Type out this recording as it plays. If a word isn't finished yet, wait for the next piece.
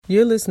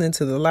You're listening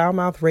to the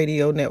Loudmouth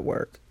Radio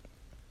Network.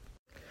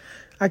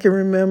 I can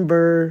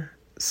remember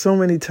so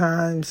many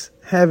times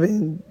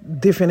having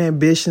different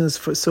ambitions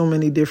for so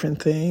many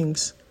different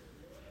things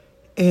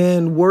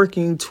and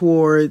working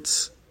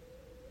towards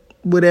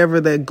whatever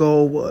that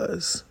goal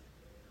was.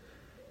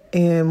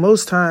 And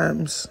most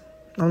times,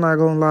 I'm not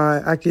going to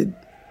lie, I could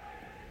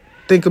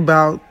think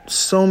about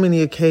so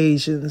many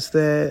occasions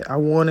that I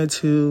wanted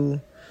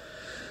to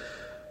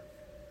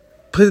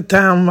put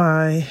down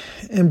my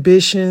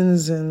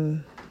ambitions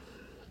and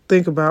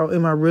think about,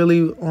 am I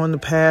really on the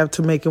path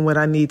to making what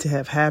I need to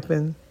have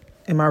happen?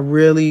 Am I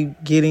really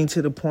getting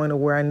to the point of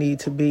where I need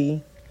to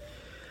be?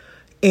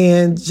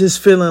 And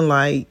just feeling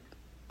like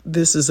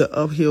this is an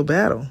uphill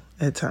battle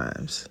at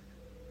times.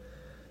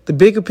 The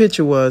bigger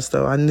picture was,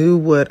 though, I knew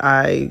what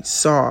I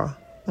saw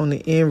on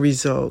the end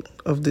result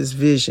of this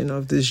vision,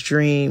 of this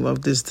dream,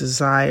 of this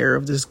desire,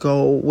 of this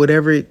goal,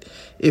 whatever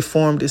it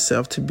formed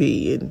itself to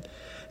be.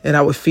 And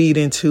I would feed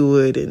into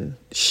it and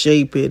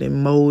shape it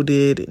and mold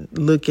it and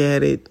look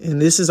at it.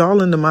 And this is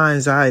all in the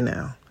mind's eye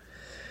now.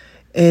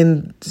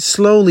 And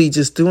slowly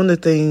just doing the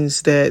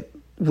things that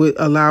would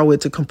allow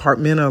it to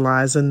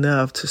compartmentalize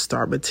enough to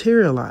start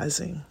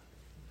materializing.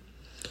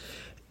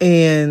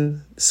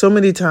 And so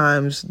many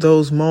times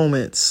those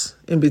moments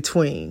in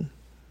between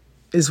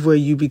is where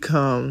you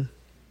become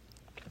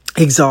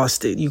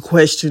exhausted. You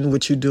question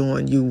what you're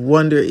doing. You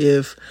wonder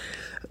if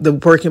the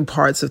working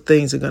parts of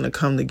things are going to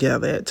come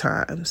together at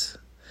times.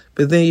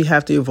 But then you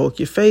have to evoke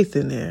your faith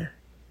in there,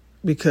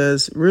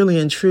 because really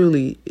and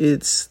truly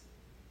it's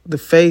the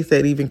faith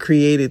that even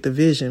created the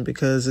vision,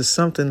 because it's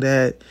something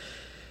that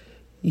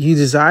you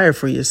desire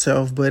for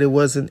yourself, but it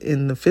wasn't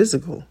in the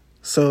physical.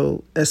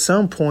 So at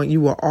some point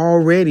you were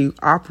already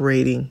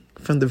operating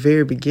from the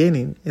very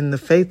beginning in the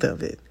faith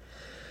of it.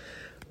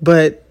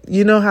 But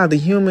you know how the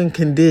human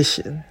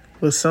condition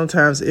will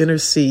sometimes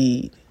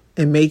intercede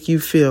and make you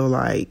feel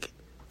like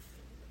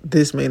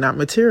this may not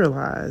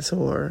materialize,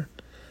 or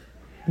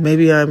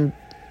maybe I'm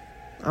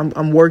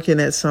working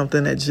at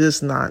something that's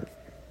just not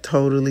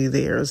totally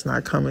there. It's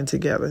not coming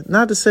together.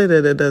 Not to say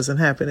that it doesn't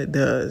happen. It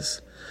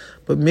does.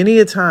 But many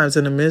a times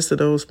in the midst of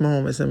those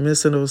moments, in the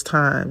midst of those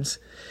times,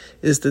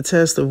 is the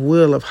test of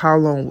will of how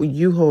long will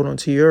you hold on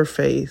to your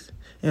faith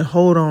and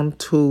hold on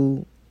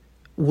to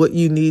what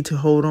you need to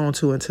hold on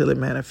to until it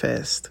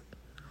manifests.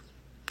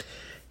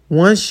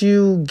 Once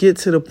you get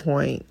to the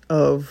point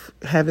of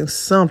having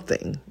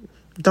something,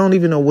 don't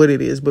even know what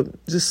it is, but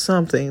just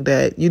something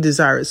that you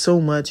desire it so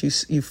much,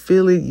 you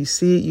feel it, you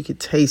see it, you can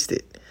taste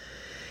it.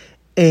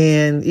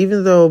 And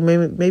even though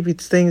maybe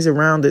things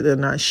around it are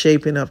not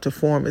shaping up to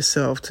form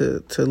itself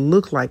to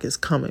look like it's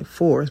coming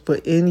forth,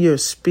 but in your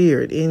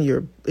spirit, in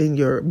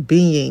your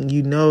being,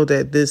 you know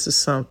that this is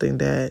something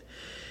that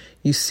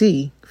you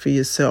see for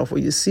yourself, or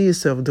you see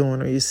yourself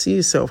doing, or you see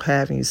yourself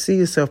having, you see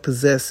yourself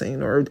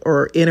possessing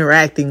or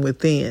interacting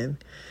within.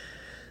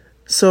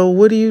 So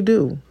what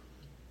do?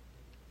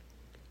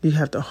 You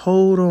have to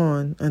hold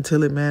on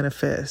until it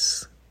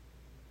manifests.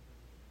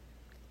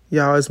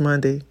 Y'all, it's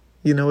Monday.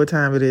 You know what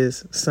time it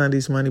is.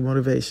 Sunday's Monday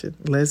Motivation.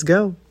 Let's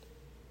go.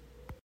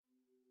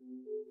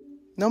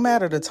 No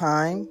matter the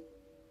time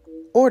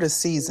or the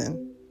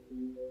season,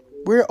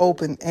 we're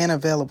open and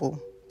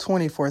available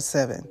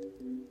 24/7.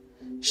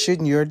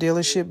 Shouldn't your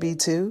dealership be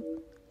too?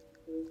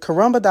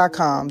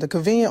 Carumba.com, the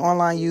convenient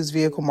online used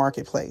vehicle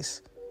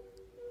marketplace.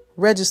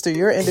 Register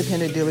your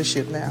independent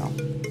dealership now.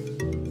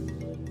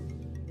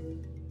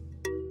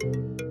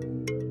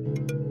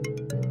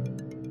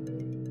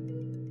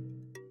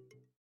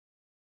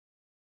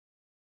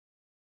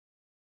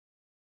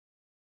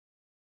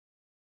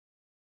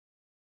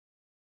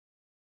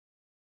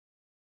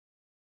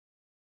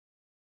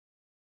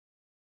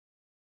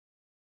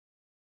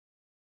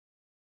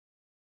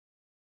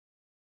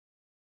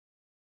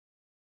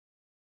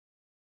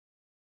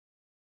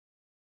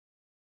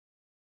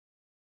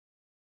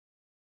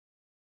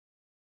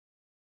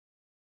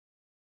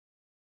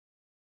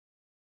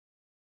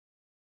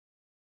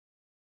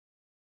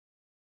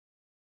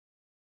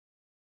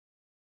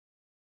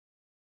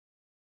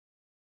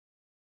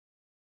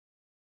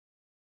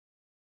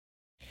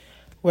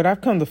 What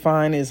I've come to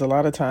find is a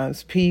lot of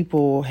times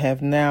people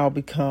have now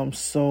become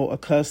so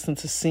accustomed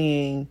to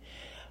seeing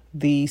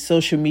the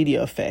social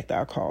media effect,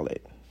 I'll call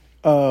it,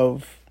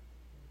 of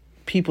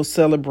people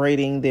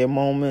celebrating their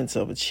moments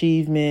of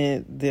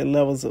achievement, their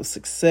levels of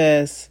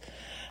success.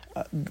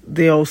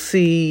 They'll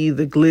see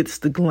the glitz,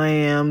 the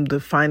glam, the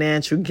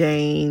financial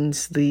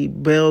gains, the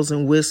bells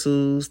and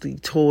whistles, the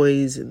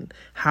toys and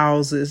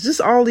houses,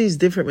 just all these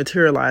different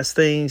materialized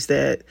things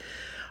that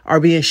are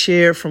being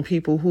shared from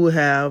people who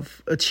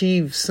have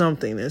achieved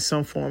something in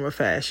some form or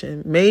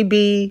fashion.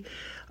 Maybe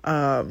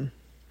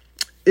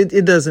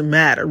it doesn't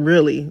matter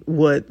really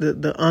what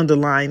the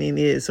underlining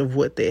is of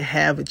what they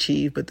have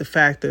achieved, but the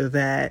factor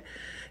that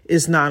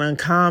it's not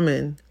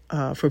uncommon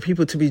for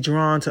people to be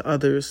drawn to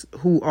others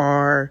who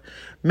are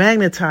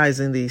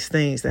magnetizing these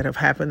things that have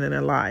happened in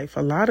their life.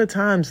 A lot of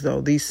times,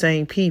 though, these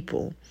same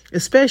people,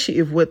 especially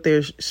if what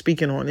they're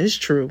speaking on is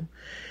true,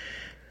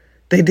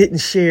 they didn't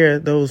share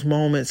those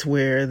moments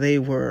where they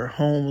were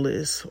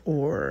homeless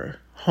or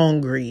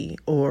hungry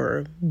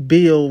or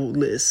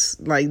billless,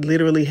 like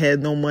literally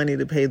had no money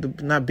to pay the,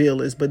 not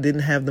billless, but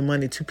didn't have the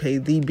money to pay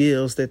the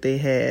bills that they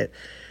had,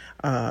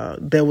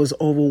 that was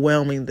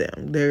overwhelming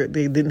them. They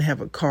didn't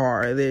have a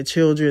car. Their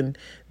children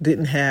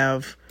didn't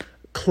have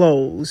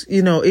clothes.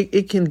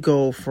 It can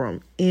go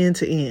from end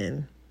to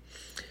end.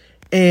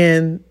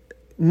 And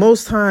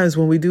most times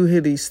when we do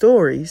hear these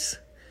stories,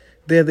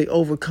 they're the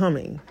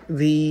overcoming,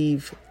 the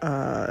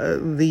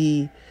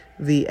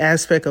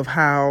aspect of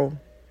how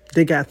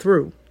they got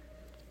through.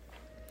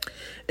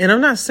 And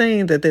I'm not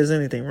saying that there's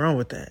anything wrong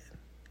with that.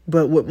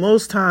 But what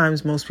most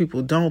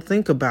people don't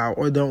think about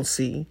or don't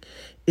see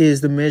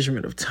is the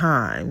measurement of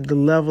time, the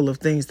level of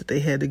things that they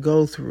had to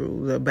go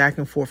through, the back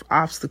and forth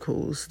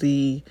obstacles,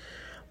 the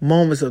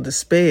moments of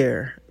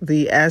despair,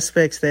 the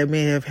aspects that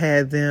may have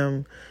had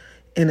them,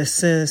 in a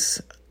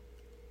sense,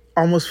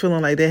 almost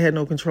feeling like they had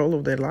no control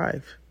of their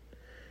life.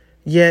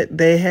 Yet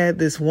they had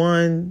this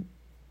one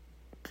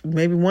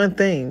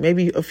thing,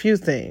 maybe a few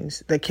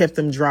things that kept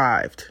them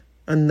drived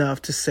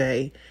enough to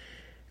say,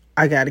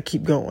 I got to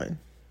keep going.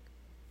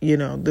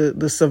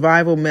 The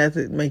survival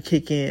method may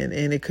kick in,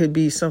 and it could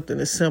be something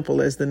as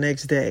simple as the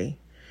next day,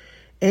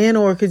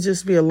 or it could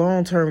just be a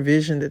long-term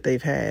vision that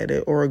they've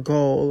had, or a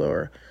goal,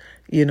 or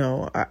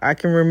I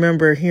can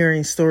remember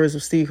hearing stories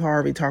of Steve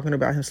Harvey talking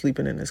about him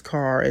sleeping in his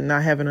car and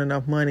not having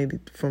enough money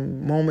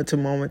from moment to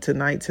moment, to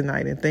night,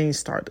 and things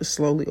start to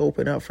slowly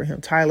open up for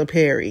him. Tyler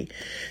Perry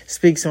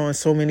speaks on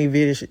so many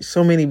videos,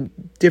 so many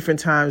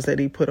different times that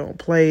he put on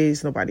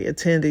plays. Nobody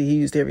attended. He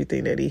used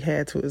everything that he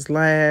had to his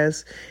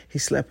last. He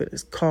slept in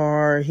his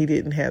car. He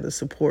didn't have the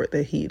support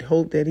that he'd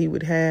hoped that he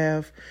would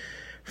have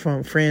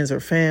from friends or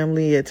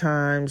family at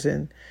times.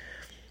 And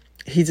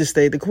he just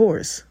stayed the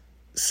course.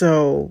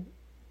 So,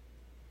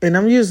 and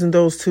I'm using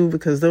those two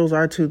because those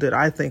are two that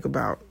I think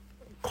about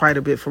quite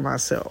a bit for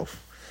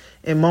myself.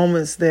 In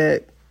moments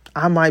that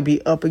I might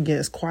be up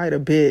against quite a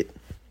bit,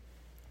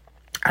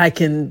 I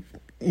can,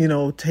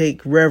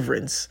 take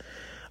reverence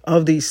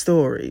of these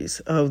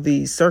stories, of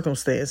these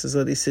circumstances,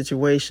 of these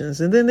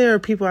situations. And then there are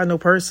people I know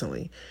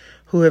personally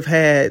who have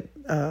had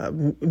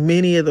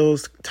many of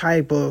those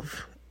type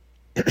of,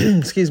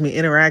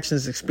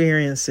 interactions,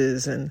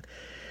 experiences, and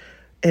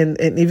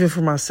even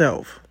for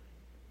myself.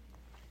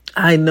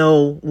 I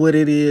know what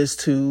it is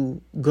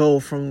to go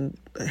from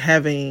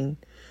having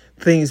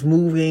things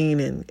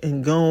moving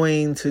and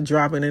going to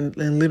dropping and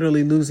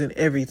literally losing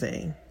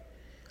everything.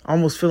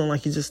 Almost feeling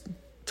like you just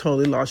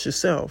totally lost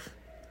yourself.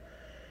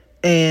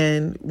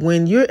 And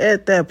when you're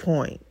at that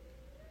point,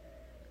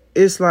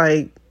 it's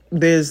like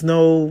there's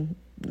nothing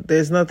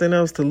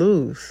else to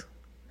lose.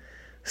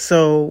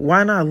 So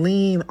why not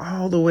lean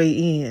all the way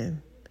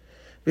in?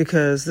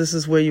 Because this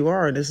is where you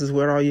are, and this is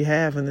where all you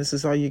have, and this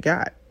is all you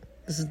got.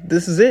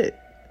 This is it.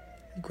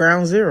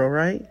 Ground zero,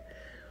 right?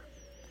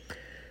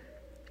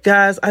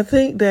 Guys, I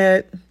think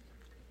that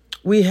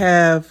we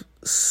have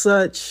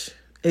such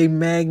a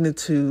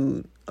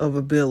magnitude of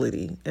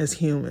ability as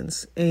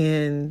humans.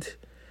 And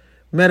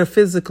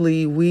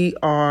metaphysically, we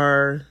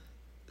are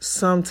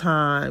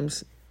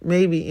sometimes,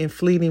 maybe in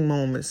fleeting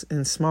moments,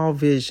 in small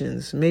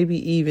visions, maybe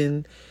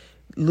even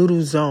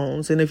little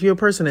zones. And if you're a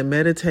person that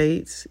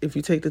meditates, if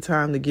you take the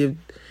time to give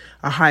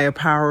a higher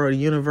power or the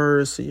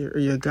universe or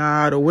your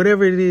God or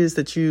whatever it is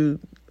that you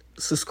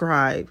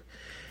subscribe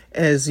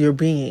as your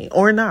being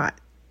or not,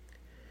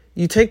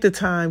 you take the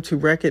time to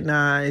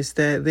recognize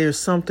that there's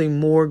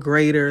something more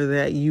greater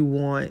that you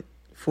want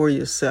for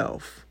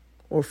yourself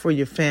or for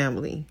your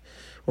family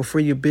or for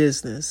your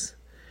business.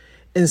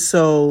 And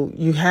so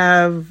you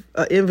have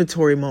an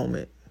inventory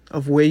moment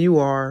of where you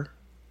are,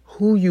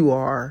 who you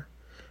are,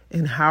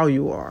 and how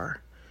you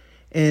are.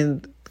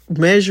 And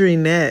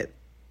measuring that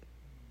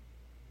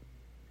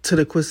to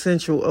the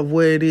quintessential of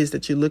where it is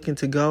that you're looking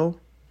to go,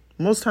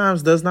 most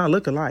times does not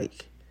look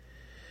alike.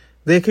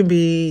 There can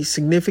be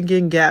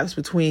significant gaps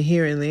between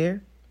here and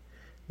there.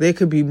 There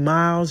could be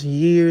miles,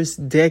 years,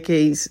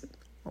 decades,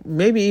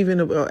 maybe even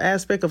an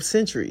aspect of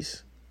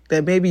centuries,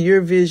 that maybe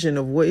your vision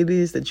of what it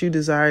is that you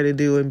desire to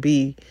do and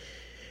be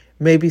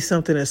may be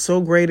something that's so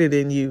greater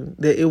than you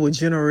that it will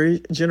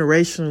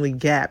generationally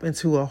gap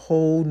into a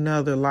whole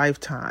nother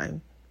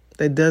lifetime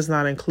that does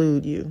not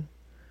include you.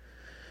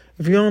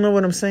 If you don't know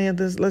what I'm saying,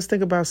 let's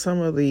think about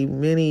some of the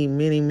many,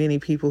 many, many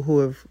people who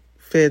have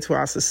fed to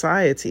our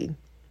society.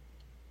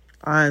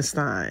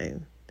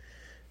 Einstein,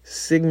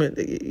 Sigmund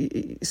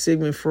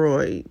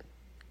Freud,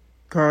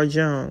 Carl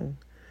Jung,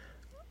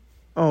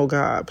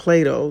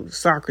 Plato,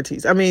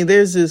 Socrates. I mean,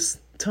 there's just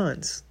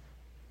tons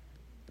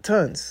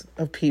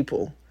of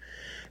people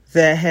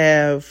that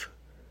have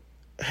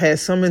had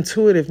some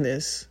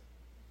intuitiveness,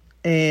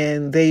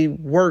 and they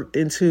worked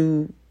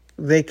into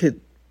they could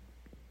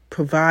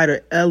provide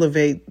or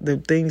elevate the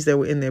things that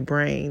were in their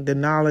brain, the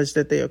knowledge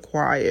that they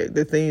acquired,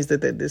 the things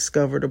that they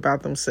discovered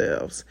about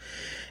themselves,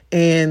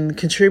 and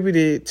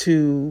contributed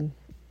to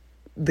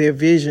their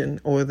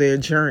vision or their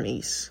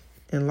journeys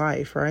in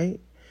life, right?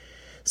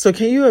 So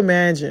can you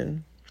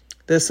imagine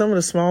There's some of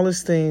the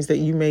smallest things that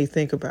you may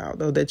think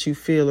about or that you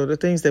feel, or the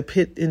things that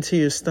pit into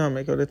your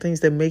stomach, or the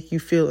things that make you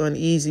feel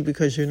uneasy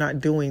because you're not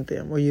doing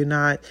them, or you're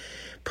not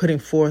putting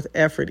forth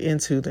effort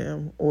into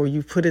them, or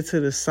you put it to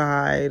the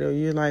side, or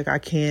you're like, I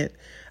can't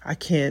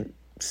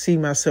see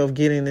myself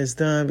getting this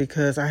done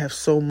because I have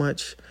so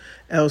much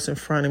else in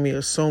front of me,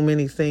 or so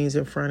many things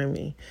in front of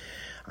me.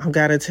 I've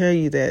got to tell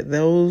you that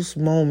those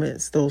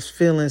moments, those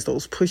feelings,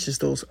 those pushes,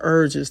 those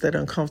urges, that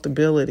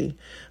uncomfortability,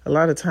 a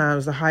lot of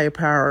times the higher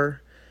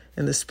power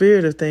and the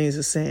spirit of things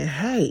is saying,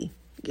 hey,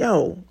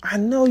 yo, I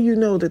know you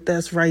know that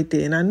that's right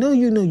there, and I know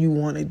you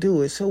want to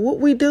do it. So what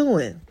we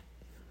doing?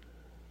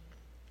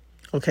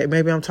 Okay,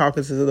 maybe I'm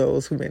talking to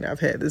those who may not have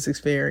had this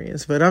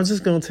experience, but I'm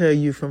just going to tell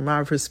you from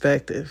my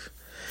perspective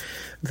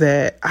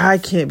that I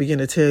can't begin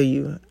to tell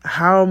you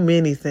how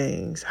many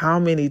things, how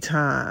many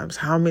times,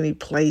 how many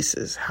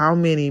places, how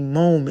many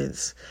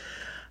moments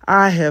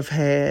I have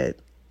had.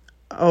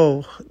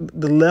 Oh,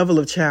 the level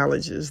of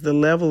challenges, the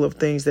level of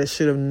things that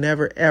should have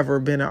never, ever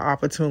been an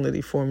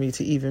opportunity for me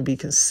to even be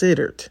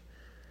considered.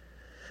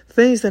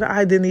 Things that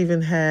I didn't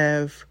even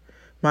have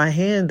my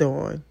hand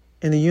on.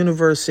 And the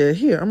universe said,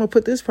 here, I'm going to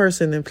put this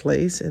person in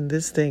place and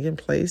this thing in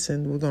place,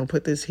 and we're going to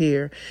put this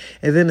here.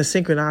 And then the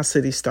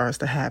synchronicity starts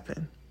to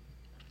happen.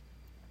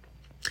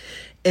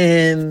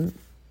 And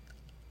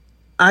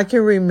I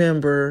can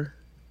remember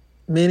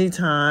many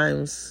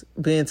times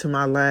being to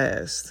my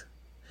last,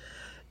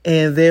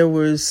 and there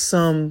was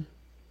some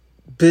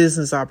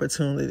business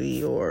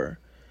opportunity or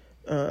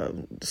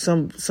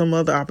some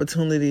other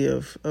opportunity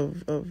of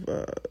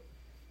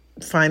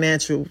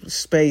financial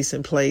space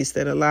in place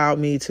that allowed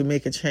me to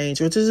make a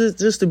change, or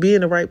just to be in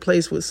the right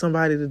place with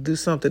somebody to do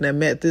something that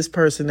met this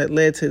person, that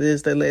led to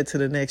this, that led to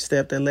the next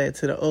step, that led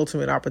to the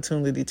ultimate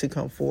opportunity to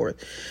come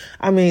forth.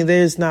 I mean,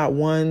 there's not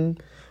one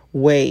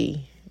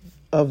way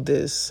of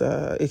this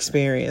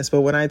experience,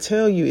 but when I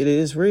tell you, it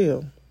is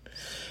real.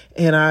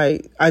 And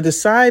I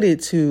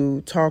decided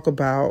to talk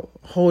about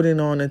holding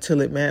on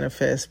until it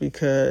manifests,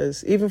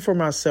 because even for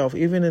myself,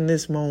 even in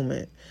this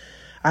moment,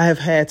 I have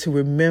had to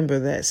remember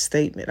that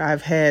statement.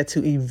 I've had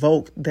to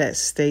evoke that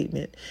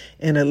statement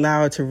and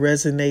allow it to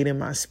resonate in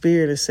my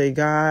spirit and say,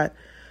 God,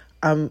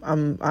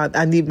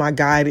 I need my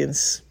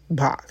guidance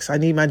box. I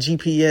need my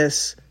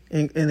GPS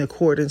in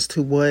accordance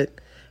to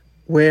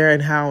where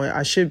and how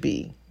I should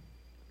be.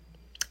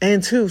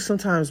 And two,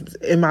 sometimes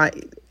am I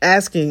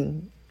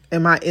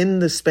in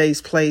the space,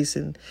 place,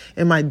 and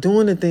am I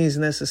doing the things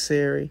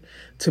necessary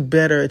to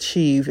better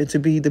achieve and to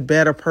be the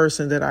better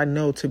person that I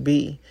know to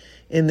be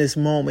in this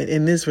moment,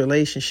 in this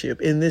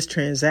relationship, in this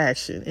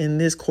transaction, in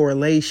this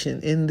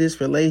correlation, in this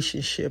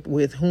relationship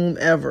with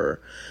whomever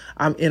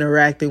I'm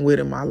interacting with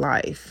in my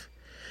life.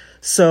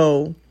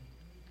 So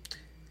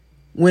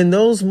when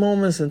those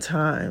moments and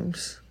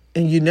times,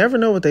 and you never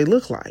know what they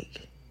look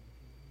like,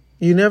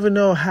 you never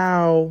know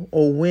how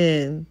or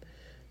when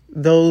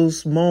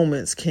those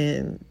moments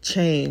can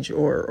change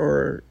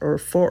or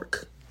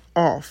fork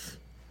off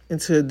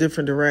into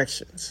different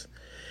directions.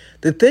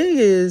 The thing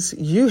is,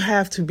 you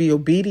have to be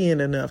obedient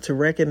enough to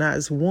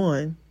recognize,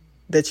 one,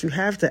 that you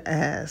have to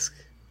ask,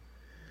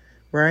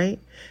 right?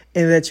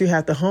 And that you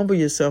have to humble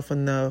yourself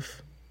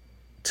enough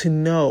to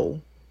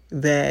know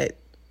that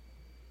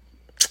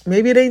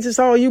maybe it ain't just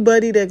all you,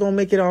 buddy, that gonna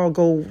make it all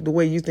go the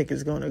way you think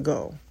it's gonna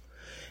go.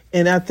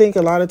 And I think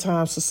a lot of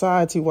times,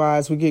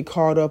 society-wise, we get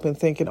caught up in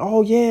thinking,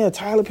 oh, yeah,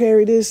 Tyler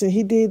Perry this, and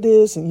he did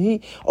this,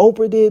 and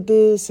Oprah did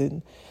this,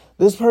 and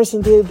this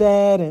person did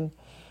that.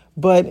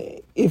 But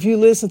if you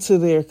listen to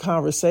their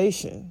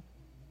conversation,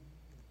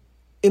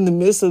 in the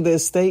midst of their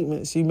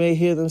statements, you may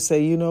hear them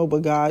say,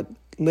 but God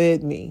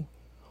led me,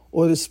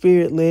 or the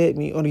Spirit led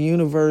me, or the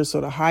universe,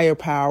 or the higher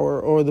power,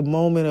 or the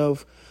moment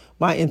of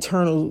my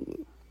internal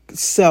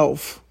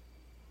self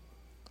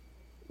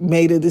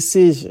made a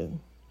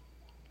decision.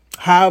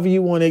 However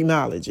you want to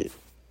acknowledge it,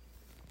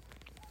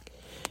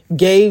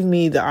 gave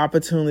me the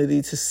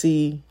opportunity to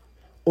see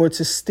or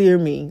to steer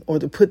me or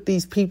to put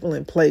these people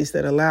in place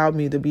that allowed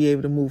me to be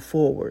able to move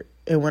forward.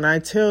 And when I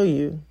tell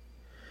you,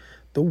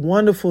 the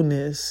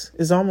wonderfulness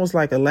is almost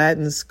like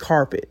Aladdin's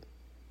carpet,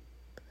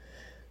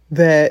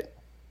 that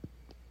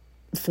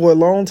for a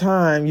long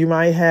time you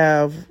might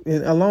have,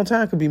 a long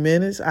time could be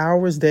minutes,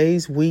 hours,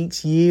 days,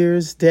 weeks,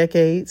 years,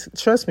 decades.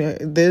 Trust me,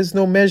 there's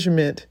no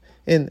measurement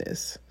in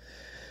this.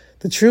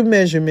 The true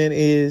measurement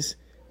is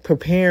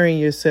preparing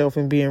yourself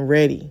and being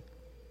ready,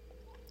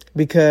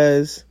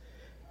 because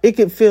it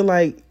could feel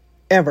like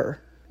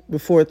ever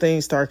before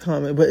things start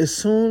coming. But as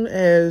soon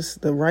as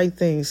the right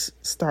things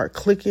start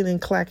clicking and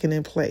clacking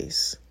in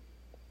place,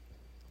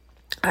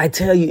 I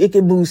tell you, it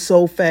can move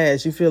so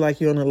fast. You feel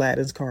like you're on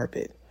Aladdin's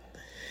carpet.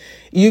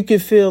 You can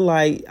feel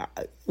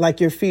like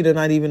your feet are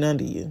not even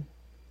under you,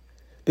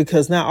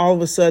 because now all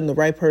of a sudden the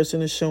right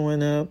person is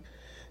showing up.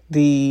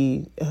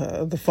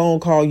 The phone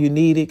call you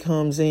needed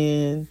comes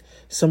in.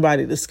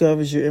 Somebody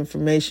discovers your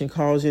information,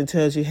 calls you and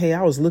tells you, hey,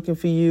 I was looking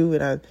for you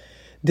and I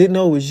didn't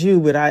know it was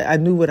you, but I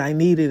knew what I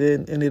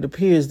needed. And it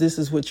appears this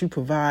is what you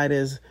provide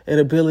as an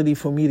ability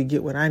for me to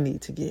get what I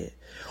need to get.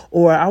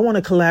 Or I want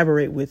to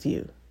collaborate with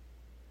you.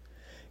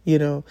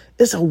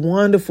 It's a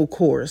wonderful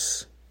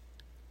course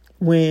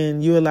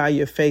when you allow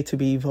your faith to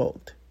be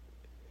evoked,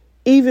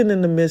 even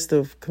in the midst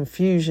of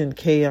confusion,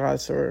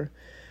 chaos, or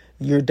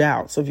your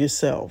doubts of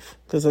yourself.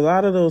 Because a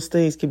lot of those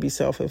things can be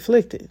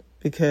self-inflicted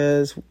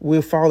because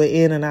we're falling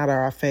in and out of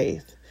our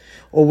faith,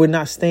 or we're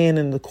not staying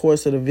in the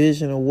course of the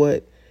vision of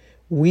what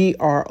we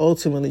are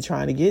ultimately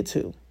trying to get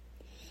to.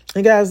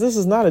 And guys, this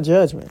is not a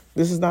judgment.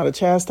 This is not a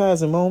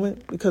chastising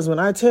moment, because when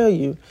I tell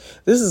you,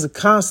 this is a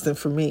constant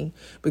for me,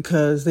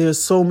 because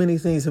there's so many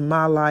things in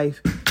my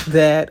life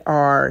that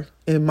are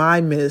in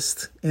my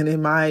midst and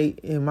in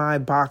my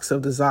box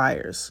of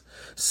desires.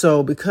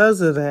 So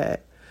because of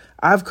that,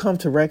 I've come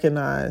to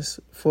recognize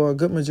for a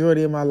good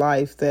majority of my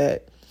life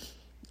that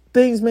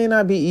things may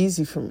not be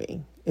easy for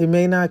me. It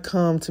may not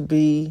come to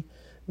be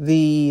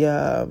the,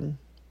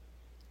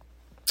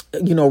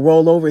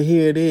 roll over,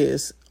 here it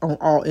is on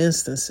all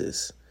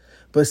instances.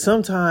 But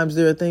sometimes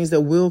there are things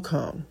that will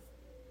come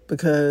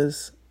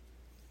because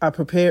I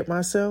prepared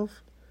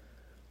myself,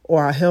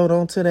 or I held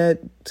on to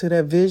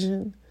that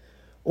vision,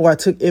 or I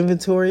took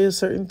inventory of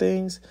certain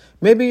things.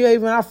 Maybe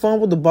even I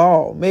fumbled the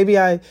ball. Maybe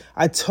I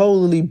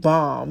totally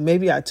bombed.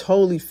 Maybe I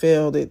totally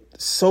failed at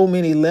so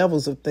many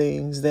levels of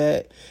things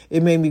that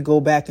it made me go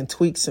back and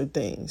tweak some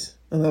things.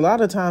 And a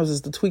lot of times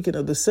it's the tweaking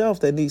of the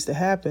self that needs to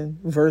happen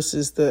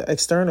versus the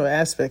external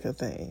aspect of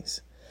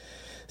things.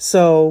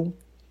 So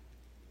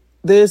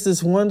there's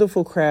this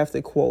wonderful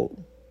crafted quote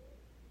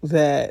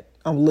that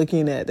I'm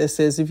looking at that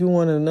says, if you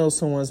want to know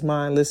someone's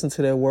mind, listen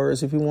to their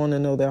words. If you want to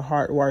know their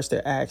heart, watch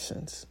their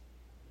actions.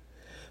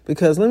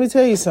 Because let me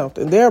tell you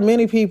something. There are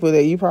many people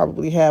that you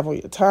probably have on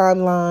your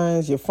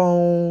timelines, your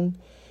phone,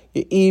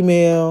 your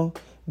email,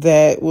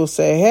 that will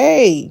say,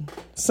 hey,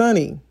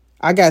 Sonny,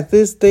 I got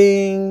this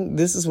thing.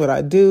 This is what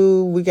I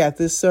do. We got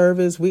this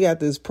service. We got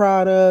this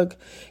product.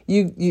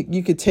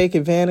 You could take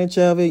advantage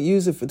of it.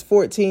 Use it for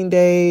 14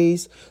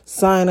 days.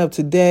 Sign up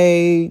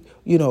today.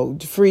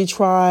 Free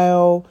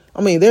trial.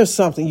 I mean, there's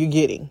something you're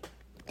getting.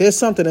 There's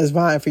something that's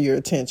vying for your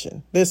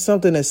attention. There's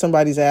something that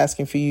somebody's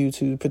asking for you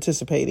to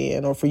participate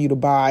in or for you to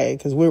buy,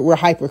 because we're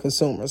hyper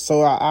consumers.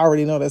 So I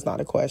already know that's not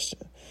a question.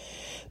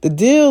 The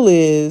deal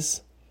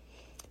is,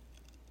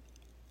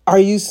 are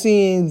you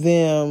seeing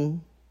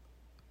them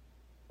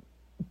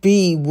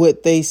be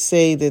what they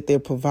say that they're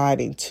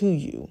providing to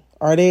you?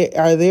 Are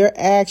their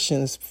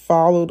actions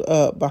followed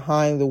up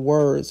behind the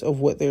words of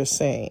what they're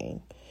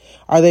saying?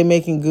 Are they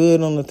making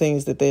good on the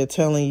things that they're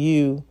telling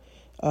you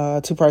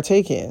to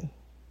partake in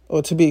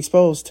or to be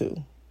exposed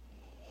to?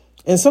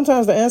 And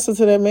sometimes the answer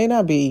to that may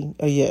not be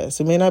a yes.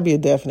 It may not be a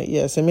definite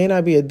yes. It may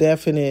not be a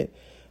definite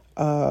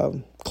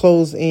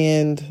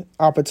closed-end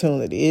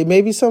opportunity. It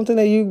may be something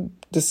that you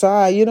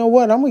decide, you know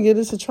what, I'm going to give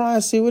this a try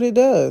and see what it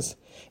does.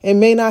 And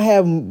may not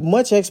have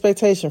much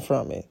expectation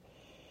from it.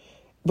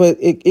 But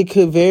it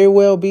could very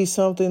well be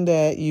something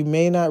that you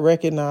may not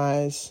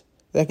recognize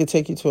that could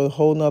take you to a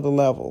whole nother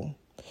level.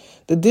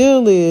 The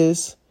deal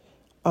is,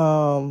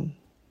 I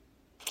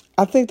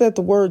think that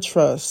the word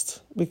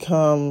trust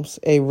becomes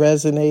a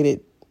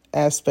resonated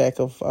aspect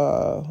of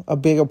a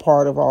bigger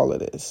part of all of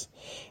this.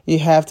 You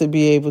have to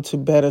be able to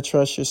better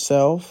trust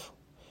yourself.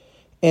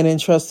 And in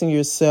trusting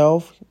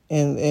yourself,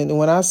 and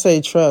when I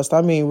say trust,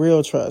 I mean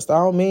real trust. I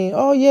don't mean,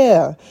 oh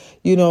yeah,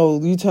 you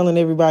telling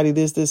everybody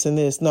this, this, and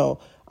this. No,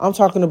 I'm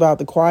talking about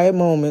the quiet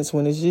moments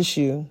when it's just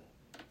you.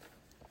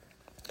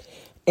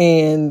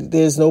 And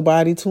there's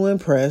nobody to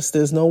impress.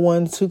 There's no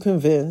one to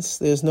convince.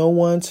 There's no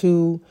one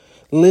to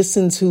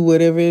listen to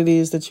whatever it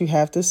is that you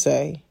have to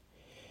say.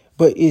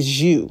 But it's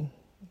you.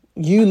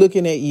 You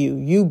looking at you.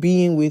 You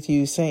being with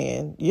you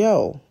saying,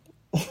 yo,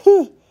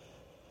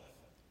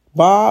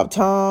 Bob,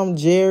 Tom,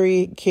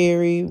 Jerry,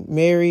 Carrie,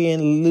 Mary,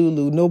 and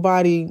Lulu,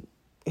 nobody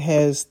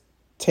has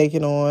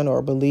taken on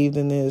or believed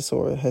in this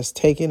or has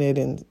taken it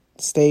and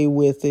stayed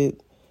with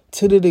it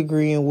to the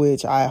degree in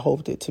which I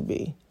hoped it to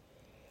be.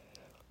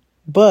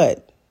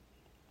 But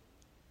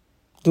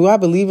do I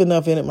believe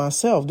enough in it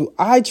myself? Do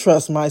I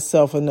trust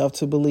myself enough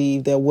to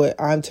believe that what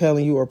I'm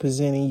telling you or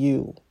presenting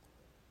you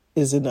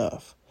is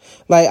enough?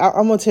 Like,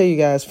 I'm going to tell you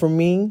guys, for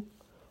me,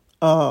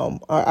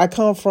 I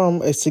come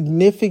from a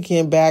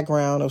significant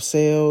background of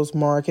sales,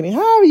 marketing,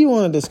 however you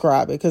want to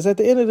describe it. Because at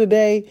the end of the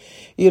day,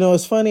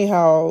 it's funny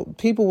how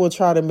people will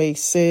try to make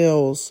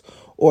sales,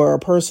 or a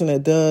person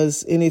that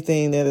does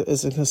anything that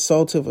is a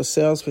consultative or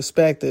sales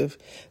perspective,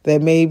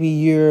 that maybe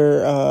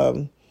you're,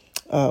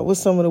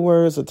 what's some of the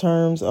words or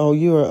terms? Oh,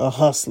 you're a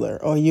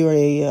hustler, or you're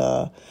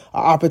a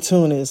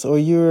opportunist, or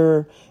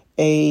you're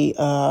a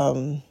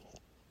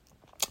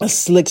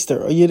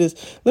slickster, or you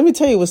just, let me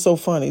tell you what's so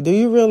funny. Do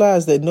you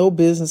realize that no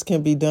business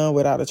can be done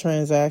without a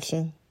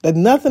transaction? That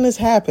nothing is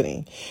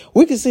happening.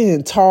 We can sit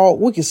and talk.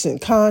 We can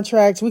send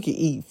contracts. We can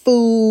eat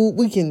food.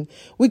 We can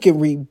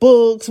read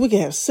books. We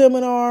can have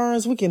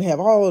seminars. We can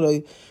have all of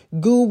the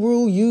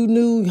guru, you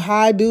knew,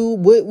 I do,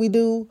 what we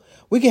do.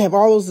 We can have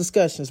all those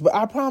discussions. But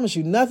I promise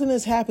you, nothing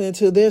is happening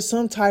until there's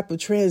some type of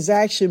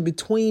transaction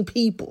between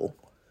people,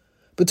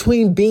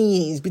 between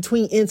beings,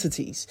 between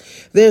entities.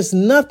 There's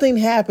nothing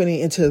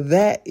happening until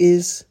that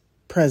is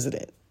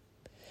present.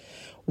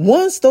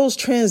 Once those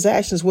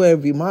transactions, whether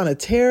it be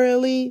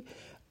monetarily,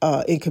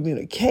 in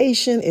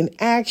communication, in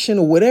action,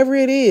 or whatever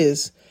it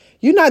is,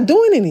 you're not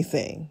doing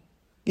anything.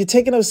 You're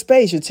taking up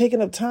space. You're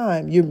taking up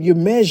time. You're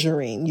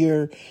measuring.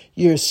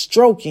 You're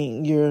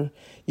stroking. You're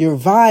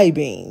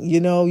vibing. You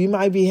know, you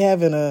might be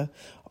having a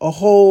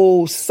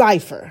whole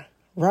cipher,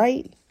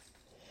 right?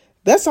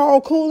 That's all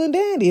cool and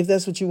dandy if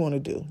that's what you want to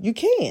do. You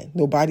can.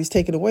 Nobody's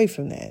taken away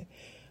from that.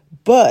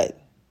 But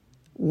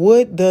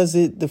what does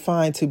it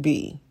define to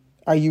be?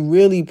 Are you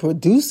really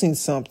producing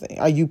something?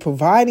 Are you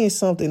providing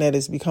something that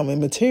is becoming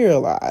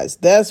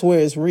materialized? That's where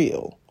it's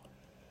real,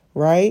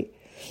 right?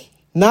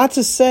 Not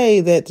to say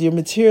that your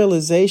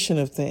materialization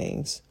of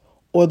things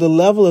or the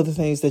level of the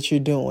things that you're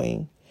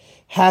doing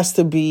has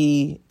to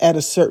be at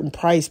a certain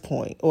price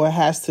point, or it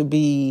has to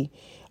be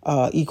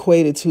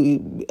equated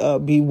to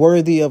be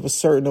worthy of a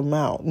certain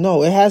amount.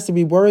 No, it has to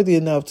be worthy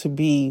enough to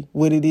be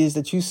what it is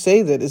that you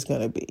say that it's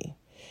going to be.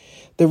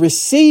 The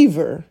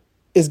receiver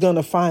is going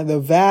to find the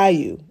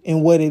value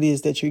in what it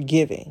is that you're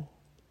giving.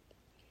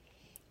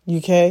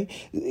 Okay?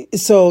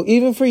 So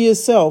even for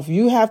yourself,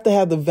 you have to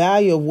have the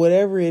value of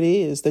whatever it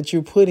is that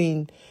you're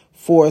putting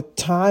for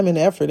time and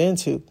effort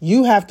into.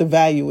 You have to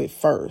value it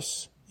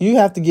first. You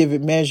have to give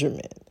it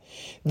measurement.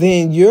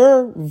 Then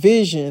your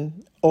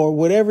vision or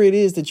whatever it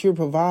is that you're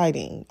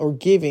providing or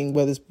giving,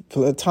 whether it's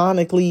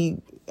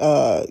platonically,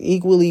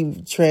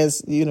 equally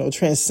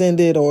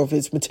transcended, or if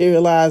it's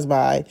materialized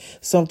by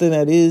something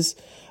that is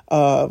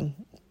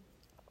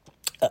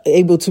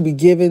able to be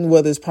given,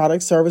 whether it's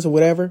product, service, or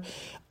whatever,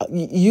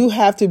 you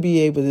have to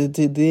be able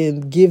to then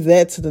give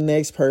that to the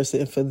next person,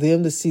 and for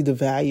them to see the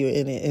value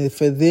in it and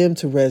for them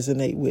to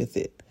resonate with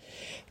it.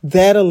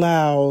 That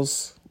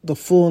allows the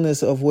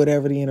fullness of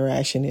whatever the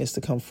interaction is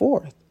to come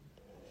forth.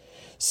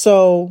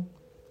 So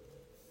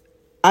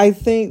I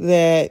think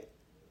that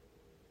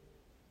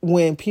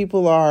when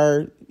people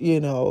are,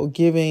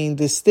 giving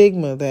the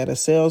stigma that a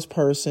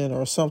salesperson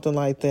or something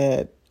like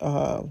that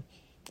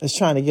is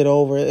trying to get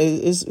over,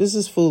 it's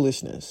just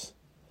foolishness.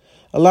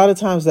 A lot of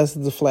times that's a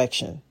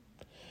deflection.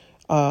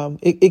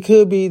 It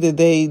could be that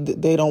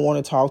they don't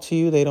want to talk to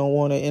you. They don't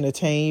want to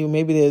entertain you.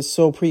 Maybe they're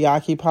so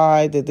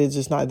preoccupied that they're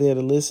just not there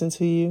to listen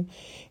to you.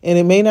 And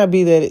it may not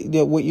be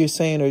that what you're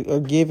saying or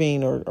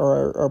giving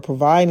or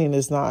providing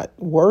is not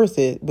worth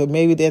it, but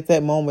maybe at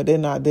that moment they're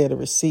not there to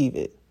receive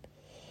it.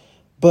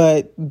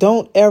 But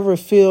don't ever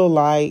feel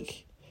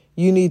like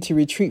you need to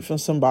retreat from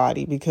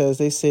somebody because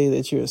they say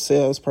that you're a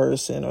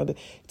salesperson,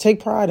 take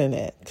pride in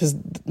that, because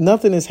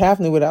nothing is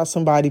happening without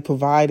somebody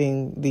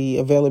providing the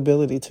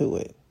availability to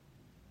it.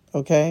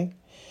 Okay.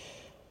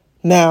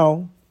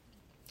 Now,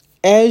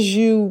 as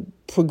you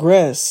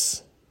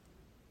progress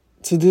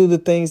to do the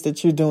things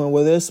that you're doing,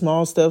 whether it's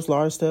small steps,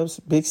 large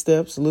steps, big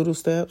steps, little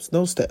steps,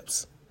 no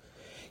steps,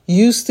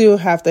 you still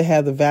have to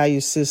have the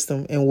value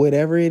system in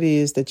whatever it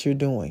is that you're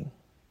doing.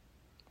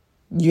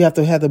 You have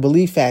to have the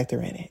belief factor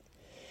in it,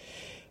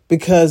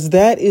 because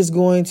that is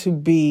going to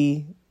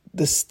be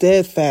the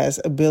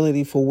steadfast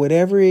ability for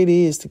whatever it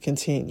is to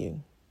continue.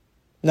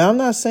 Now, I'm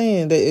not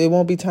saying that it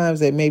won't be times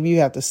that maybe you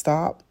have to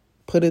stop,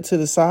 put it to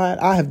the side.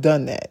 I have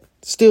done that.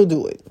 Still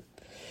do it.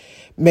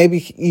 Maybe,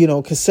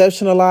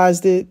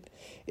 conceptualized it.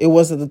 It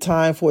wasn't the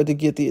time for it to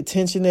get the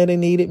attention that it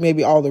needed.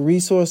 Maybe all the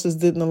resources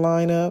didn't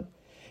line up.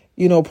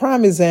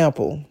 Prime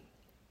example,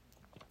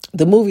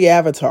 the movie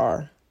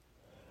Avatar.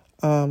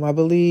 I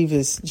believe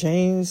it's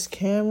James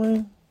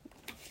Cameron.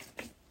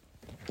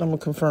 I'm going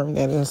to confirm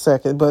that in a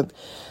second. But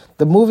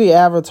the movie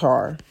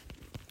Avatar,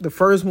 the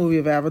first movie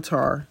of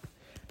Avatar,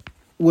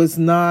 was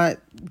not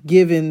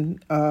given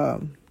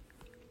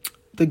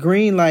the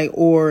green light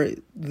or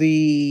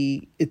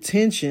the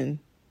attention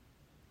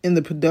in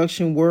the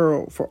production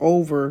world for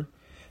over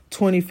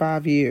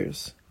 25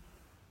 years.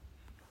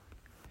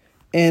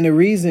 And the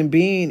reason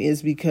being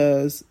is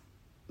because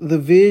the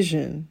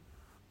vision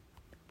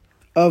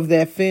of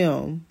that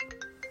film,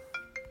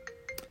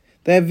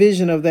 the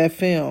visionary of that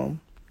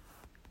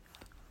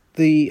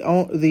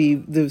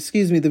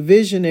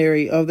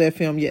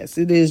film, yes,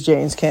 it is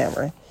James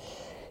Cameron.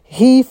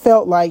 He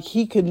felt like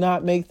he could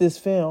not make this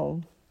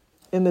film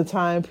in the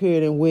time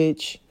period in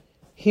which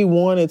he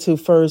wanted to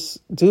first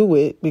do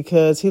it,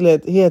 because he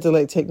had to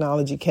let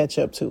technology catch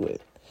up to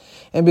it.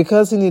 And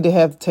because he needed to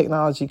have the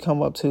technology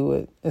come up to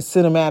it and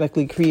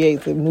cinematically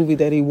create the movie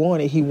that he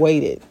wanted, he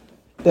waited.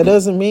 That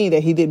doesn't mean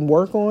that he didn't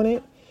work on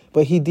it,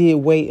 but he did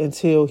wait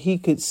until he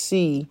could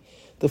see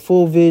the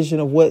full vision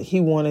of what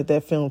he wanted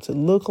that film to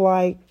look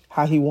like,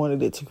 how he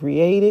wanted it to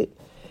create it,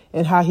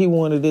 and how he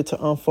wanted it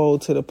to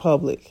unfold to the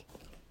public.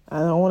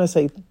 And I want to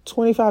say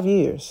 25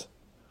 years.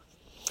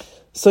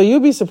 So you'll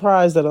be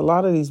surprised that a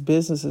lot of these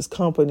businesses,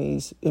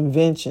 companies,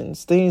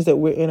 inventions, things that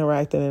we're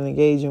interacting and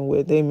engaging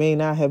with, they may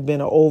not have been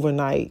an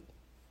overnight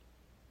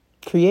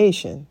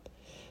creation.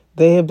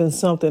 They have been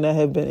something that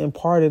have been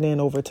imparted in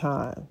over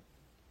time.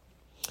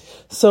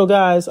 So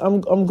guys,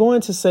 I'm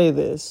going to say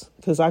this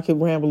because I could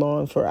ramble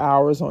on for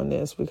hours on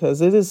this, because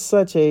it is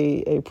such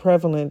a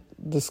prevalent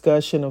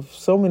discussion of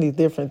so many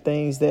different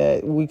things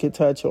that we could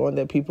touch on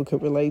that people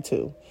could relate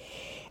to.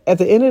 At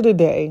the end of the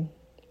day,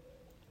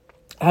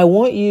 I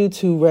want you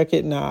to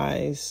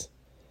recognize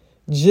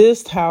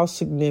just how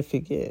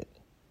significant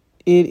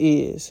it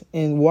is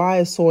and why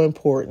it's so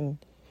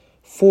important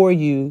for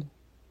you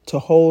to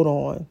hold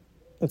on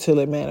until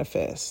it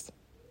manifests.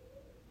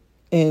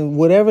 And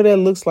whatever that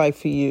looks like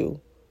for you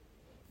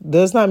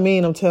does not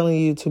mean I'm telling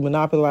you to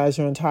monopolize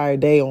your entire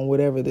day on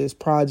whatever this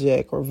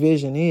project or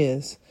vision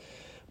is,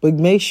 but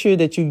make sure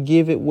that you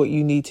give it what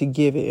you need to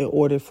give it in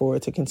order for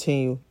it to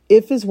continue,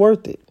 if it's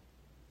worth it.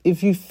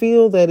 If you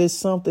feel that it's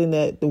something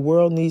that the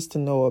world needs to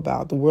know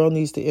about, the world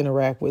needs to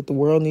interact with, the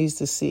world needs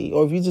to see,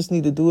 or if you just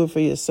need to do it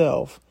for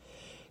yourself,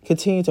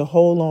 continue to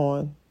hold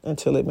on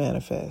until it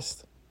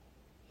manifests.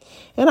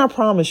 And I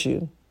promise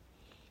you,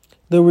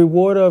 the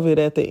reward of it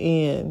at the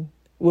end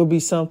will be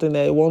something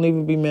that won't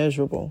even be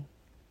measurable.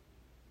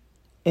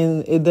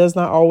 And it does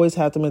not always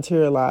have to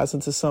materialize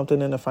into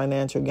something in a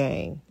financial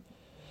gain.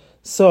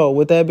 So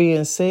with that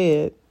being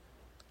said,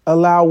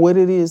 allow what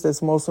it is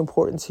that's most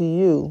important to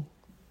you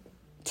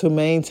to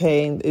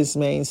maintain its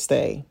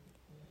mainstay.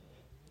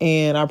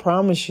 And I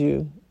promise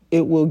you,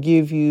 it will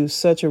give you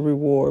such a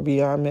reward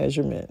beyond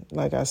measurement.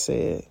 Like I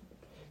said,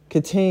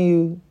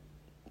 continue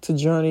to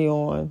journey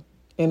on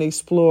and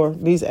explore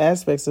these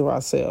aspects of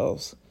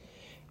ourselves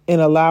and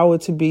allow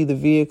it to be the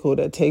vehicle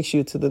that takes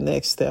you to the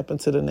next step and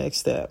to the next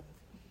step.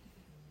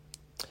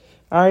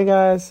 All right,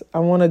 guys, I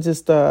want to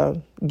just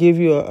give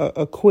you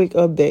a quick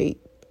update.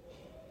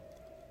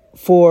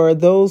 For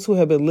those who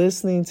have been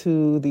listening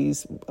to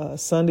these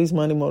Sunday's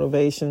Money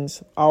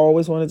Motivations, I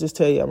always want to just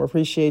tell you, I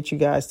appreciate you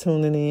guys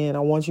tuning in. I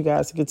want you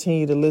guys to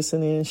continue to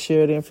listen in,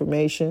 share the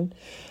information.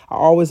 I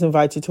always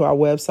invite you to our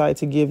website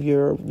to give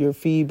your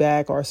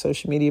feedback, our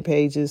social media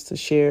pages to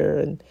share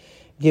and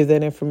give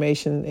that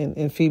information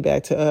and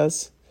feedback to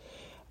us.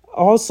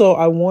 Also,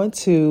 I want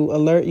to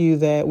alert you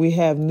that we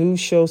have new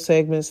show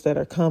segments that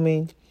are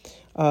coming.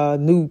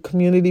 New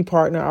community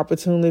partner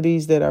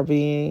opportunities that are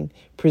being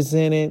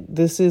presented.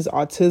 This is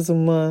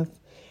Autism Month.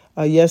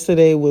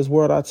 Yesterday was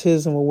World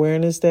Autism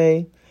Awareness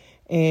Day,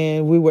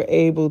 and we were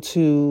able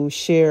to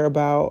share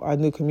about our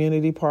new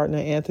community partner,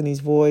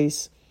 Anthony's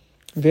Voice.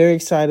 Very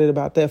excited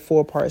about that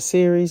 4-part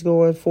series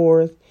going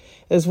forth,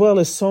 as well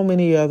as so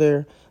many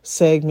other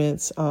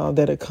segments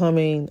that are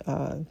coming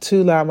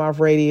to Loudmouth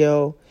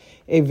Radio.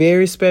 A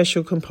very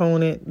special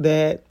component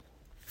that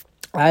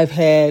I've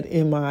had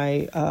in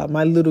my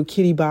my little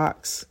kitty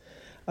box,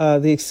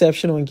 The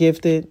Exceptional and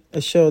Gifted,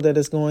 a show that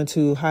is going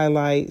to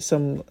highlight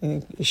some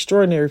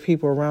extraordinary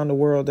people around the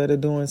world that are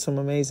doing some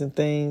amazing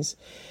things.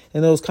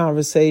 And those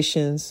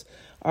conversations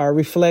are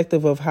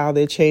reflective of how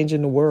they're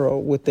changing the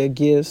world with their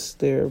gifts,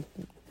 their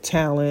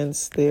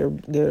talents, their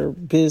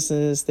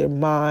business, their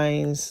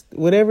minds,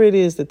 whatever it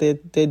is that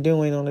they're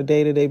doing on a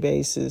day-to-day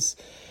basis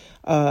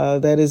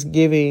that is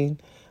giving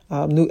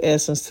new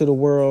essence to the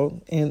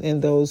world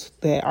and those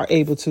that are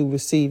able to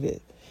receive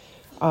it.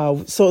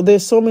 So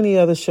there's so many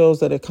other shows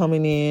that are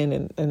coming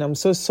in, and I'm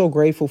so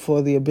grateful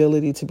for the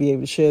ability to be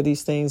able to share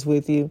these things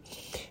with you.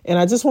 And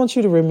I just want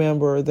you to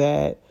remember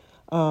that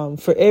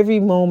for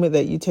every moment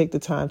that you take the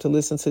time to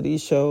listen to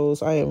these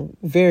shows, I am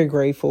very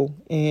grateful.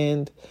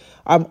 And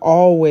I'm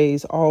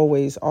always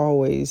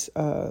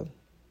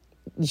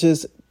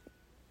just,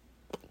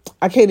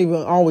 I can't even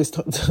always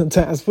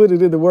sometimes put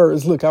it into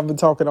words. Look, I've been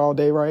talking all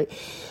day, right?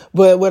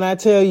 But when I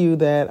tell you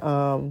that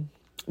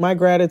my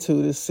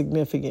gratitude is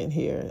significant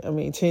here. I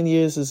mean, 10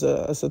 years is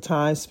a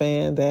time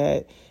span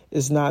that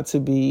is not to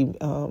be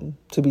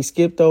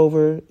skipped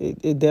over.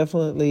 It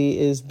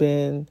definitely has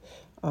been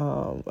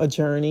a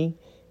journey,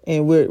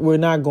 and we're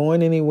not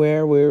going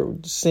anywhere. We're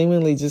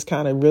seemingly just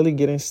kind of really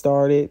getting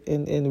started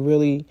and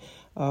really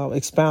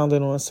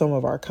expounding on some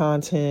of our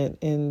content.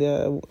 And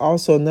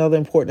also another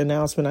important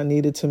announcement I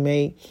needed to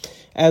make.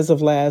 As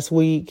of last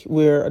week,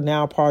 we're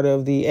now part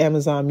of the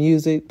Amazon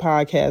Music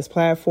podcast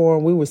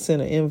platform. We were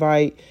sent an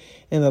invite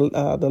in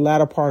the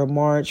latter part of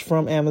March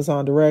from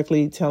Amazon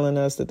directly, telling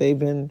us that they've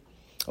been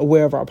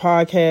aware of our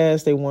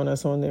podcast. They want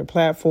us on their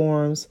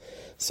platforms.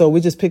 So we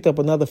just picked up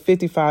another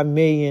 55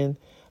 million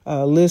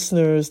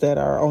listeners that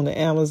are on the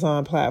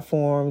Amazon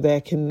platform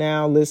that can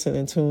now listen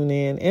and tune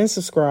in and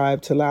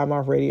subscribe to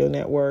Loudmouth Radio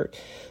Network.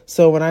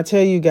 So when I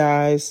tell you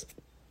guys,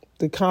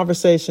 the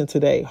conversation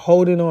today,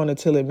 holding on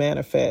until it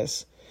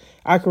manifests.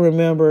 I can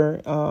remember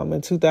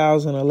in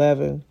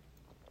 2011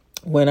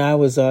 when I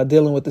was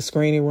dealing with the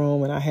screening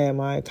room and I had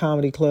my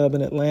comedy club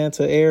in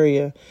Atlanta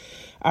area.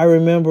 I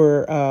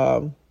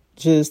remember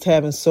just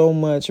having so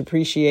much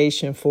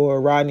appreciation for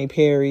Rodney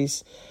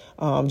Perry's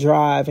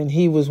drive. And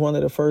he was one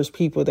of the first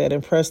people that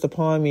impressed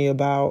upon me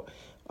about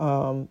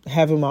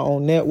having my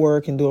own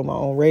network and doing my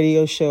own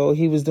radio show.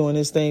 He was doing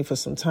this thing for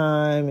some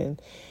time,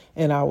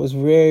 and I was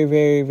very,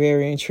 very,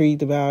 very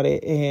intrigued about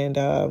it. And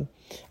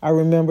I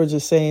remember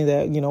just saying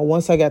that,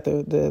 once I got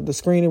the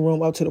screening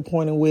room up to the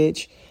point in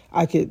which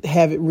I could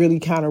have it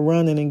really kind of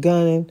running and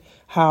gunning,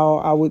 how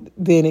I would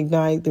then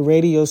ignite the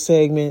radio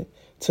segment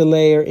to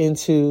layer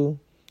into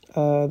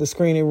the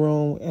screening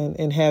room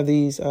and have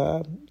these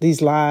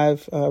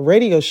live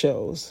radio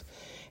shows.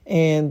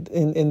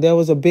 and that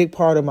was a big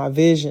part of my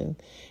vision.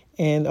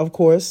 And of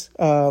course,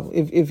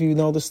 if you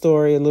know the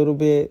story a little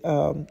bit,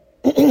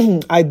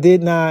 I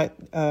did not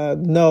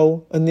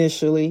know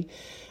initially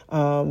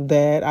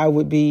that I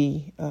would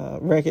be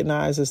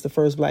recognized as the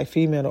first Black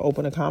female to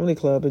open a comedy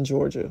club in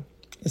Georgia,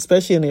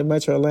 especially in the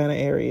Metro Atlanta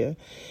area,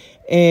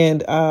 and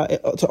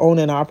to own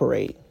and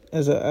operate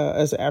as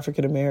an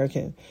African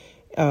American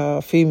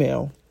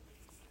female.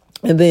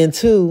 And then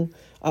two,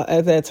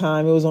 at that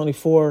time, it was only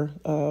 4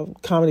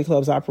 comedy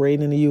clubs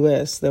operating in the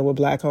U.S. that were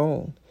Black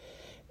owned.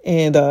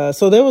 And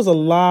so there was a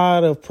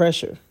lot of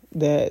pressure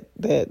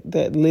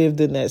that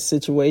lived in that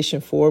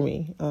situation for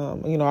me.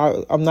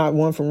 I'm not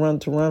one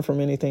to run from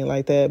anything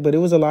like that, but it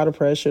was a lot of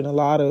pressure and a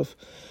lot of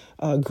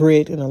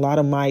grit and a lot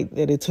of might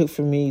that it took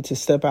for me to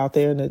step out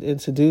there and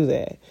to do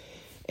that.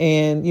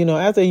 And,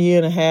 after a year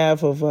and a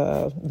half of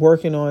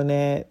working on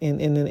that in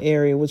an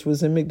area, which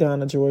was in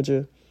McDonough,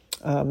 Georgia,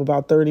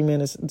 about 30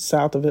 minutes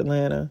south of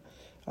Atlanta,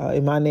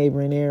 in my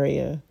neighboring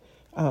area,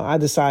 I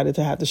decided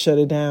to have to shut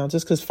it down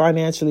just because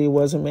financially it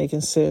wasn't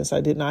making sense.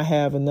 I did not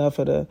have enough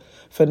of the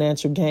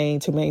financial gain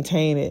to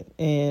maintain it.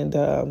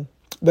 And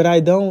but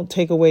I don't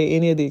take away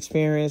any of the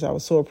experience. I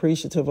was so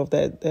appreciative of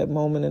that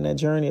moment and that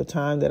journey of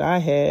time that I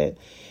had,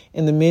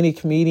 and the many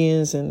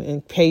comedians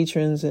and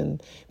patrons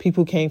and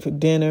people who came for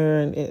dinner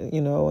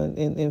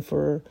and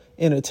for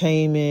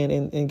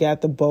entertainment and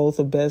got the best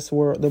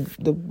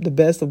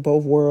of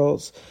both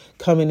worlds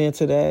coming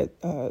into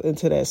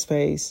that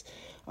space.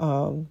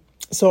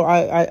 So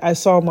I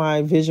saw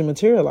my vision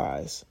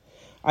materialize.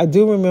 I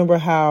do remember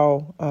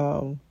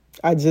how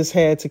I just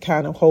had to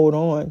kind of hold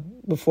on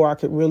before I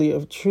could really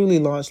have truly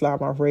launched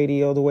Loudmouth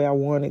Radio the way I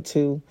wanted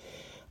to.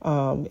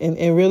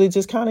 And really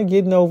just kind of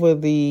getting over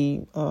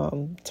the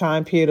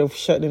time period of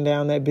shutting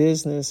down that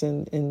business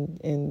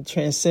and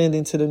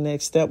transcending to the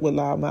next step with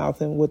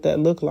Loudmouth and what that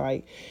looked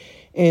like.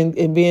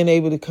 And being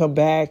able to come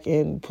back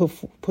and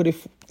put it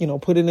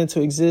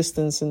into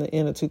existence in the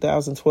end of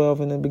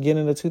 2012 and the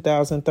beginning of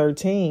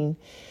 2013,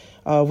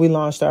 we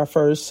launched our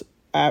first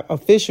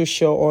official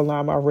show on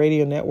Loudmouth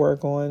Radio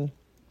Network on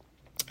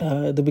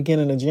the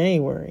beginning of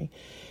January.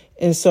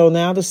 And so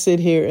now to sit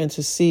here and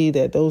to see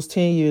that those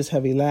 10 years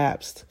have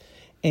elapsed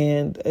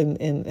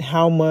and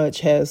how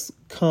much has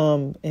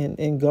come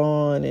and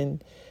gone,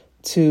 and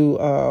to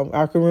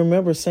I can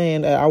remember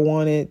saying that I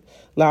wanted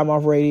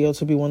Loudmouth Radio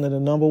to be one of the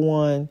number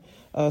one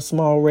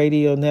small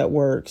radio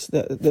networks,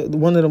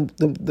 one of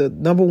the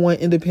number one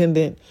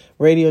independent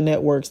radio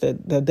networks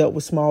that dealt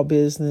with small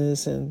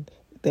business and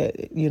that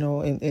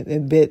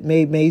and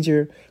made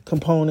major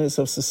components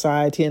of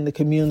society and the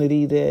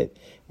community that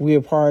we're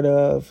a part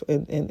of,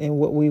 and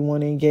what we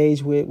want to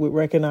engage with would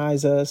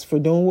recognize us for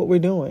doing what we're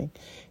doing.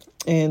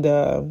 And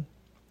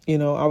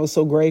I was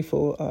so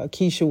grateful.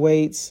 Keisha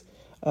Waits,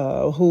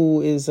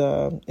 who is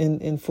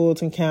in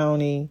Fulton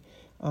County,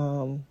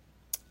 one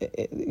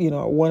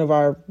of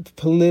our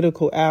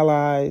political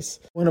allies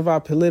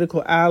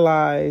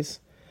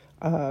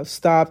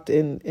stopped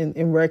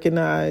and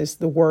recognized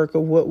the work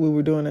of what we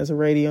were doing as a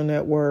radio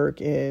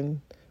network and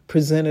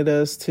presented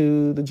us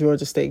to the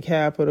Georgia State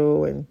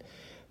Capitol. And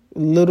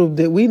little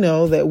did we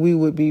know that we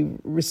would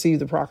receive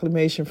the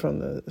proclamation from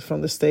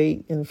the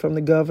state and from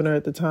the governor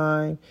at the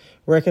time,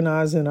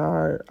 recognizing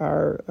our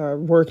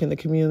work in the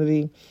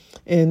community,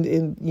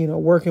 and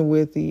working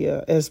with the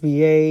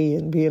SBA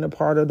and being a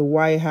part of the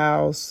White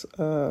House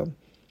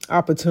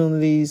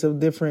opportunities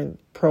of different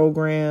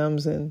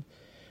programs and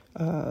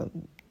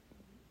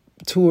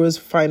tours,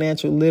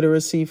 financial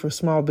literacy for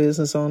small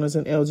business owners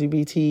and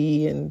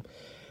LGBT, and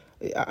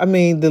I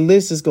mean, the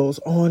list just goes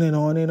on and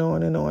on and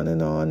on and on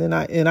and on.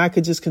 And I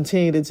could just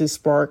continue to just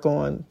spark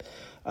on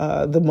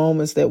the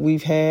moments that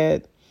we've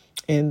had,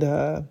 and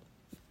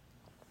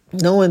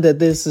knowing that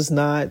this is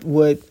not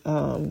what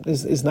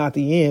is not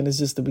the end, it's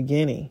just the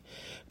beginning.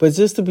 But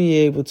just to be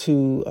able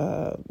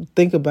to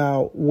think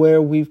about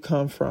where we've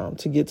come from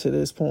to get to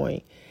this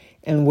point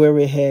and where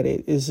we're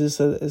headed is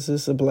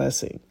just a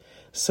blessing.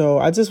 So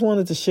I just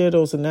wanted to share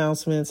those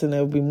announcements, and there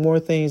will be more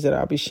things that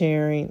I'll be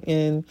sharing.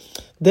 And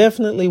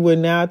definitely we're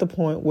now at the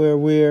point where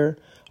we're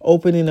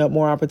opening up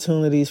more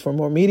opportunities for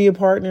more media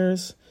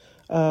partners.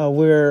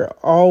 We're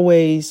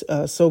always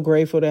so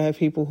grateful to have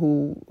people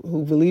who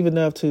believe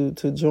enough to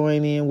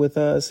join in with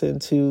us and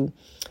to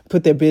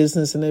put their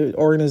business and their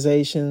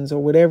organizations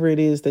or whatever it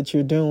is that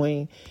you're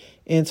doing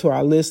into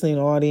our listening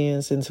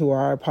audience, into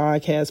our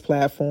podcast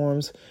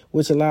platforms,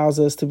 which allows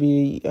us to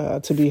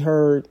be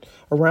heard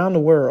around the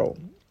world.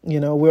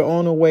 We're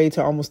on our way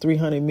to almost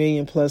 300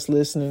 million plus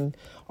listening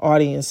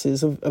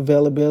audiences of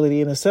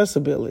availability and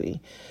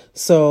accessibility.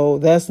 So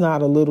that's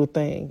not a little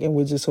thing, and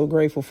we're just so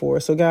grateful for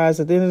it. So guys,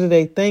 at the end of the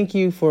day, thank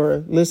you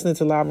for listening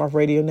to Loudmouth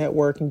Radio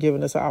Network and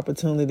giving us an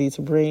opportunity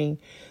to bring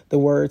the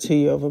word to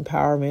you of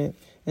empowerment,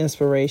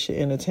 inspiration,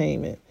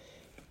 entertainment.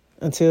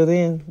 Until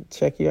then,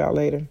 check you out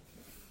later.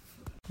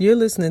 You're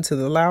listening to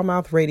the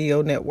Loudmouth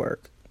Radio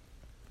Network.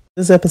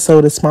 This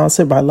episode is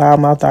sponsored by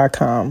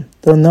Loudmouth.com,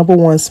 the number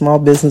one small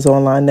business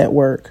online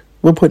network.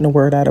 We're putting the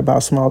word out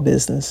about small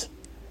business.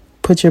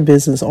 put your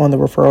business on the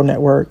referral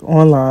network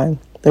online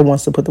that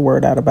wants to put the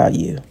word out about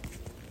you.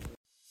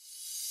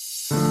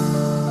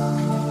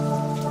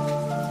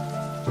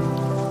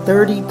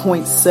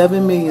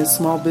 $30.7 million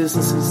small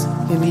businesses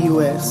in the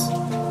U.S.,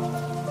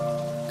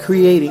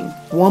 creating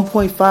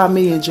 1.5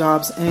 million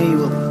jobs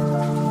annually.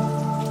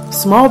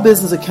 Small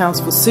business accounts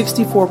for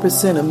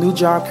 64% of new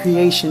job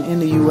creation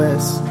in the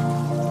U.S.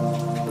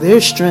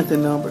 There's strength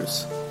in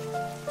numbers.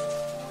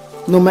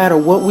 No matter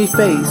what we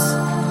face,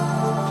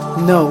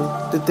 know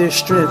that there's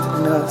strength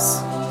in us.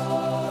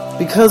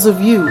 Because of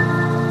you,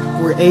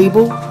 we're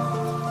able,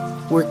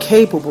 we're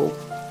capable,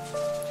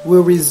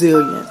 we're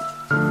resilient,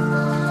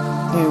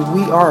 and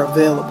we are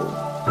available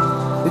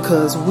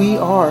because we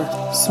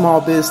are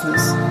small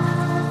business.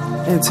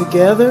 And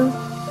together,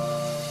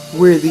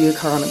 we're the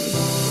economy.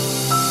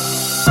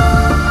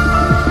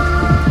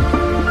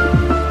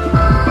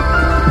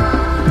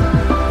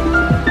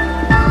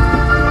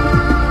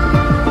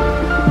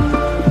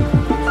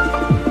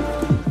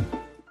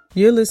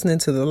 You're listening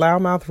to the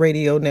Loudmouth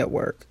Radio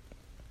Network.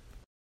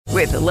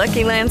 With the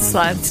Lucky Land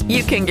Slots,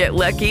 you can get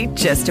lucky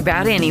just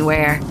about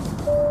anywhere.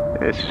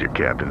 This is your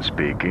captain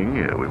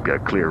speaking. We've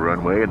got clear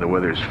runway and the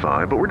weather's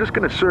fine, but we're just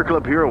going to circle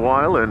up here a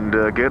while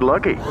and get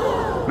lucky.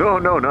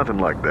 No, nothing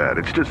like that.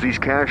 It's just these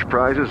cash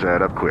prizes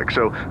add up quick.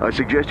 So I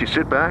suggest you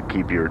sit back,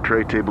 keep your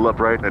tray table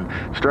upright, and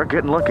start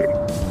getting lucky.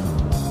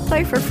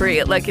 Play for free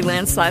at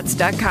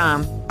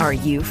LuckyLandSlots.com. Are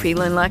you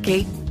feeling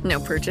lucky? No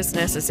purchase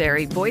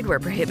necessary. Void where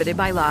prohibited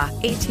by law.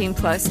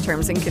 18+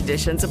 terms and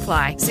conditions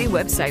apply. See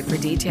website for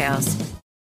details.